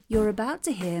You're about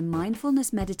to hear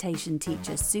mindfulness meditation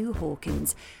teacher Sue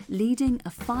Hawkins leading a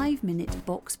 5-minute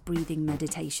box breathing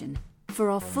meditation. For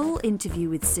our full interview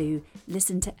with Sue,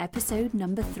 listen to episode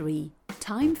number 3,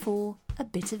 Time for a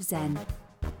Bit of Zen.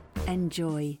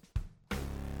 Enjoy.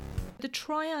 The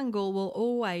triangle will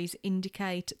always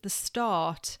indicate the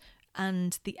start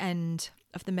and the end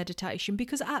of the meditation,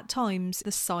 because at times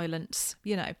the silence,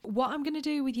 what I'm going to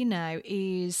do with you now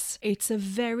is it's a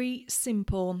very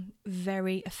simple,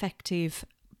 very effective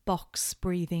box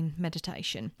breathing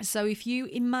meditation. So if you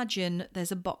imagine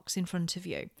there's a box in front of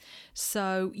you,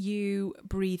 so you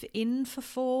breathe in for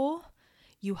 4,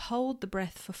 you hold the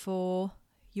breath for 4,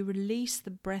 you release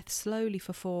the breath slowly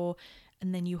for 4,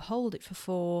 and then you hold it for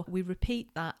 4. We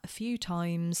repeat that a few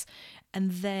times,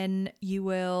 and then you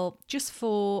will, just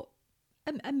for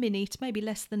a minute, maybe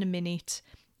less than a minute,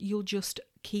 you'll just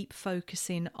keep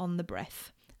focusing on the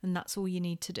breath. And that's all you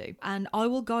need to do. And I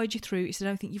will guide you through it, so I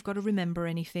don't think you've got to remember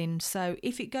anything. So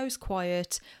if it goes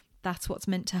quiet, that's what's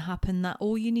meant to happen. That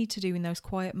all you need to do in those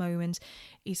quiet moments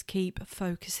is keep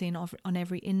focusing on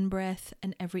every in-breath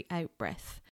and every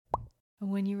out-breath.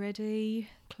 And when you're ready,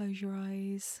 close your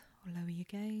eyes or lower your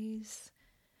gaze.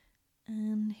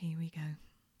 And here we go.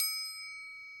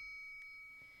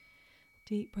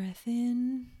 Deep breath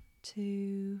in,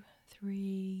 2,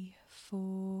 3,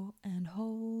 4, and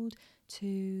hold,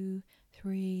 2,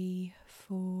 3,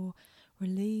 4,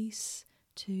 release,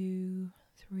 2,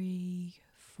 3,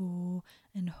 4,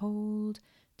 and hold,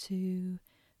 2,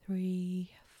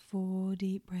 3, 4,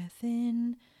 deep breath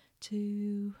in,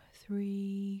 2,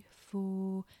 3,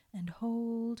 4, and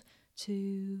hold,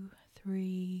 2,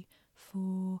 3,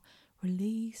 4,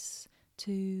 release,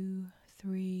 2,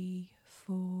 3,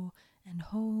 4, and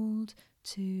hold,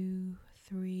 2,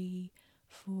 3,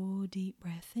 4, deep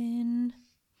breath in,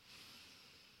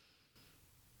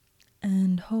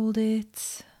 and hold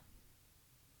it,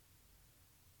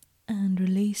 and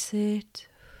release it,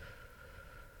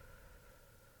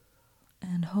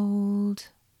 and hold,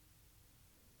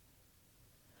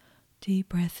 deep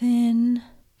breath in,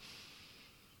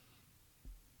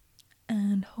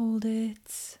 and hold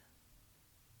it,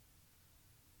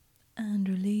 and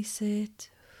release it,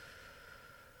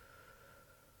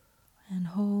 and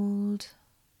hold,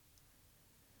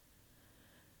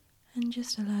 and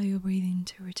just allow your breathing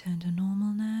to return to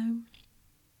normal now.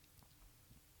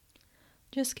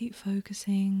 Just keep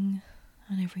focusing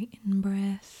on every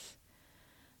in-breath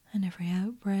and every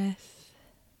out-breath.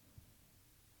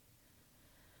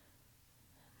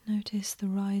 Notice the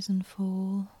rise and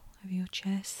fall of your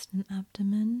chest and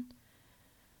abdomen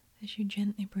as you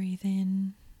gently breathe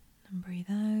in and breathe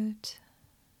out.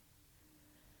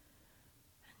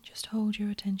 Just hold your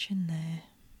attention there.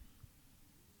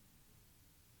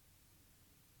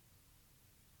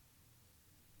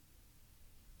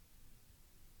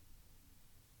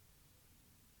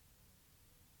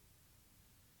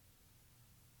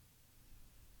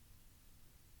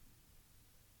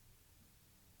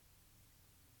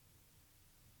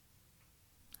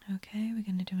 Okay, we're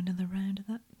going to do another round of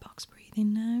that box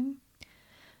breathing now.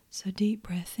 So deep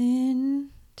breath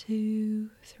in, 2,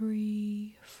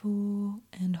 3, 4,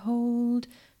 and hold,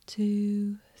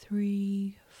 2,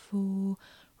 3, 4,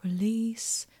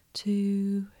 release,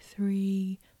 2,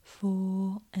 3,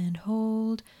 4, and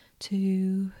hold,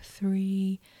 2,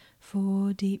 3,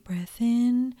 4, deep breath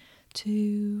in,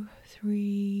 2,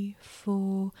 3,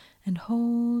 4, and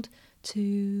hold,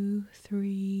 2,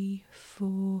 3,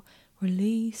 4,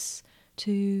 release,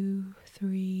 2,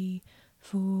 3,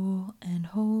 4, and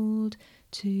hold,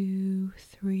 2,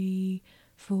 3,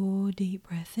 4, deep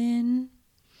breath in,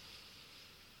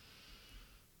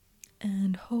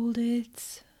 and hold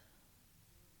it,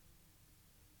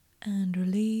 and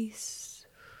release,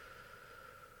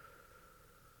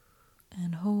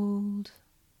 and hold,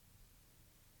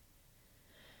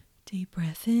 deep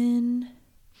breath in,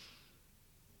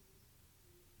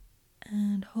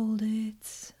 and hold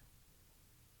it,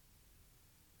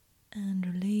 and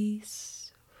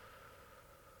release,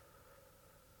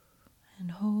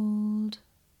 and hold,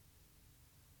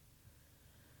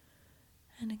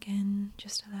 and again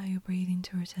just allow your breathing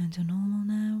to return to normal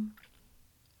now.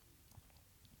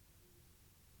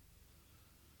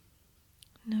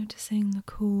 Noticing the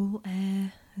cool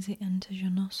air as it enters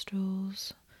your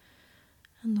nostrils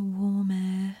and the warm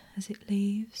air as it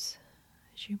leaves,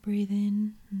 as you breathe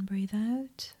in and breathe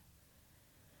out,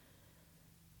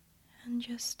 and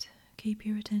just keep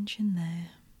your attention there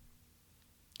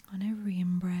on every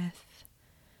in-breath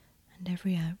and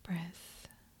every out-breath.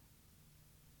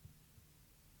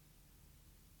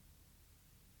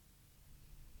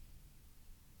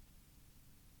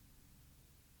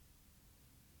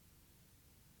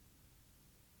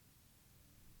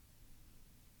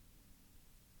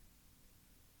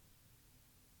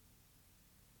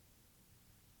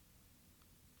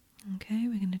 Okay,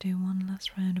 we're going to do one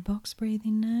last round of box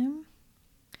breathing now.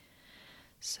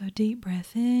 So deep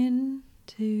breath in,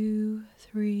 2,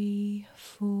 3,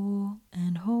 4,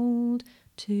 and hold,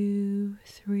 2,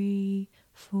 3,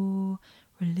 4,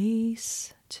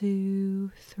 release,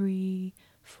 2, 3,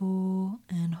 4,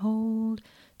 and hold,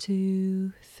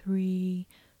 2, 3,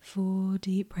 4,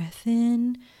 deep breath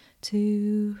in,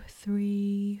 2,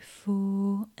 3,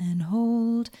 4, and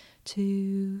hold,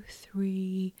 2,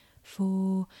 3,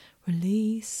 4,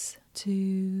 release,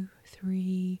 2,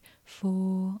 3,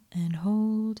 4, and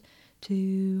hold,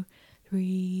 2,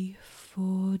 3,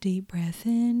 4, deep breath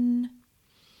in,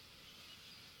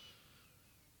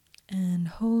 and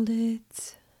hold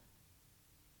it,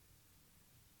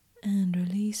 and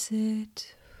release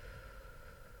it,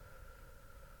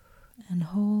 and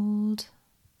hold,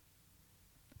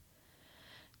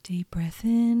 deep breath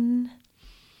in,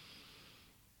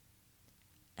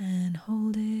 and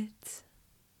hold it,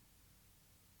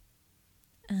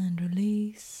 and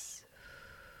release,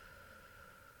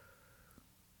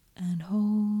 and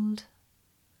hold.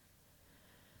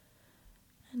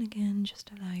 And again,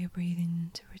 just allow your breathing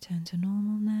to return to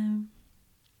normal now.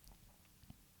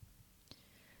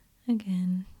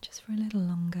 Again, just for a little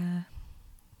longer,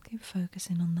 keep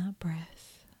focusing on that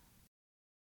breath.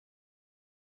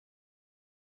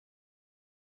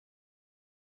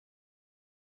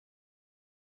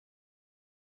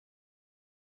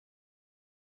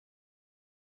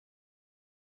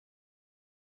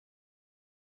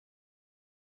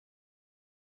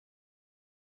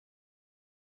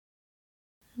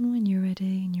 And when you're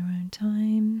ready in your own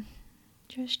time,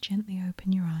 just gently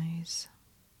open your eyes.